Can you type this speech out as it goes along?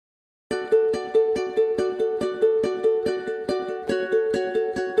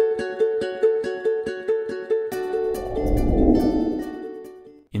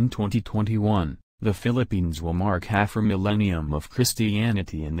2021, the Philippines will mark half a millennium of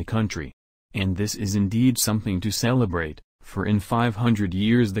Christianity in the country. And this is indeed something to celebrate, for in 500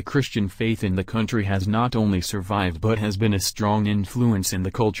 years the Christian faith in the country has not only survived but has been a strong influence in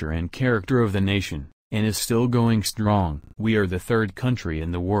the culture and character of the nation, and is still going strong. We are the third country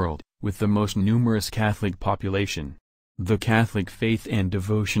in the world, with the most numerous Catholic population. The Catholic faith and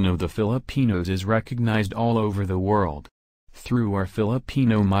devotion of the Filipinos is recognized all over the world. Through our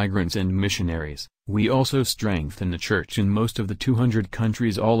Filipino migrants and missionaries, we also strengthen the Church in most of the 200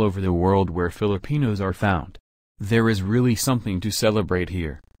 countries all over the world where Filipinos are found. There is really something to celebrate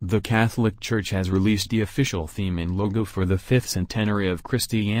here. The Catholic Church has released the official theme and logo for the 5th centenary of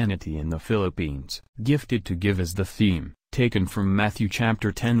Christianity in the Philippines. Gifted to Give is the theme, taken from Matthew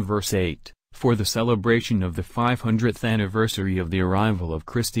chapter 10 verse 8. For the celebration of the 500th anniversary of the arrival of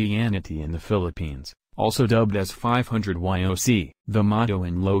Christianity in the Philippines, also dubbed as 500 YOC. The motto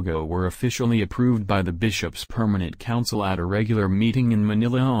and logo were officially approved by the Bishops' Permanent Council at a regular meeting in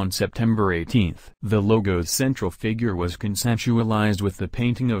Manila on September 18. The logo's central figure was conceptualized with the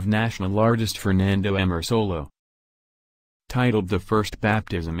painting of national artist Fernando Emersolo. Titled The First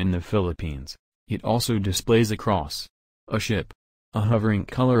Baptism in the Philippines, it also displays a cross, a ship, a hovering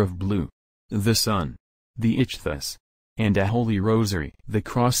color of blue, the sun, the ichthus, and a holy rosary. The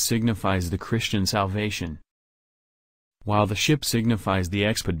cross signifies the Christian salvation, while the ship signifies the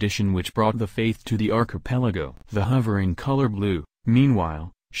expedition which brought the faith to the archipelago. The hovering color blue,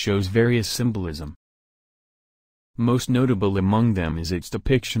 meanwhile, shows various symbolism. Most notable among them is its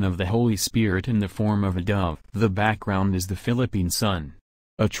depiction of the Holy Spirit in the form of a dove. The background is the Philippine sun,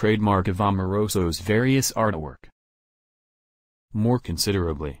 a trademark of Amoroso's various artwork. More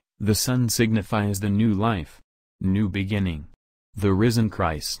considerably, the sun signifies the new life, new beginning, the risen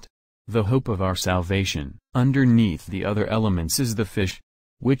Christ, the hope of our salvation. Underneath the other elements is the fish,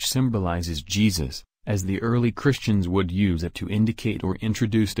 which symbolizes Jesus, as the early Christians would use it to indicate or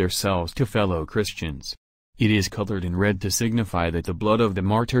introduce themselves to fellow Christians. It is colored in red to signify that the blood of the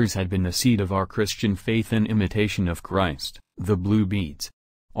martyrs had been the seed of our Christian faith and imitation of Christ. The blue beads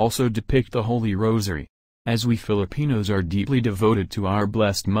also depict the Holy Rosary, as we Filipinos are deeply devoted to our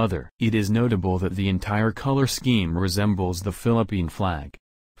Blessed Mother. It is notable that the entire color scheme resembles the Philippine flag,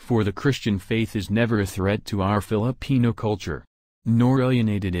 for the Christian faith is never a threat to our Filipino culture, nor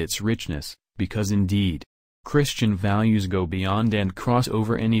alienated its richness, because indeed, Christian values go beyond and cross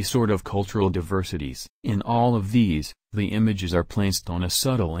over any sort of cultural diversities. In all of these, the images are placed on a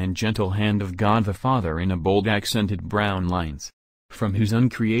subtle and gentle hand of God the Father in a bold accented brown lines, from whose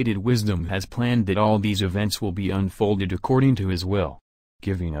uncreated wisdom has planned that all these events will be unfolded according to his will,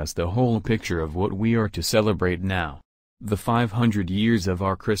 giving us the whole picture of what we are to celebrate now, the 500 years of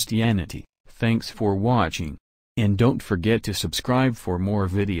our Christianity. Thanks for watching, and don't forget to subscribe for more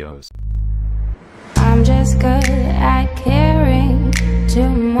videos. I'm just good at caring too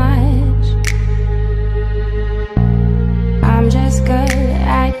much.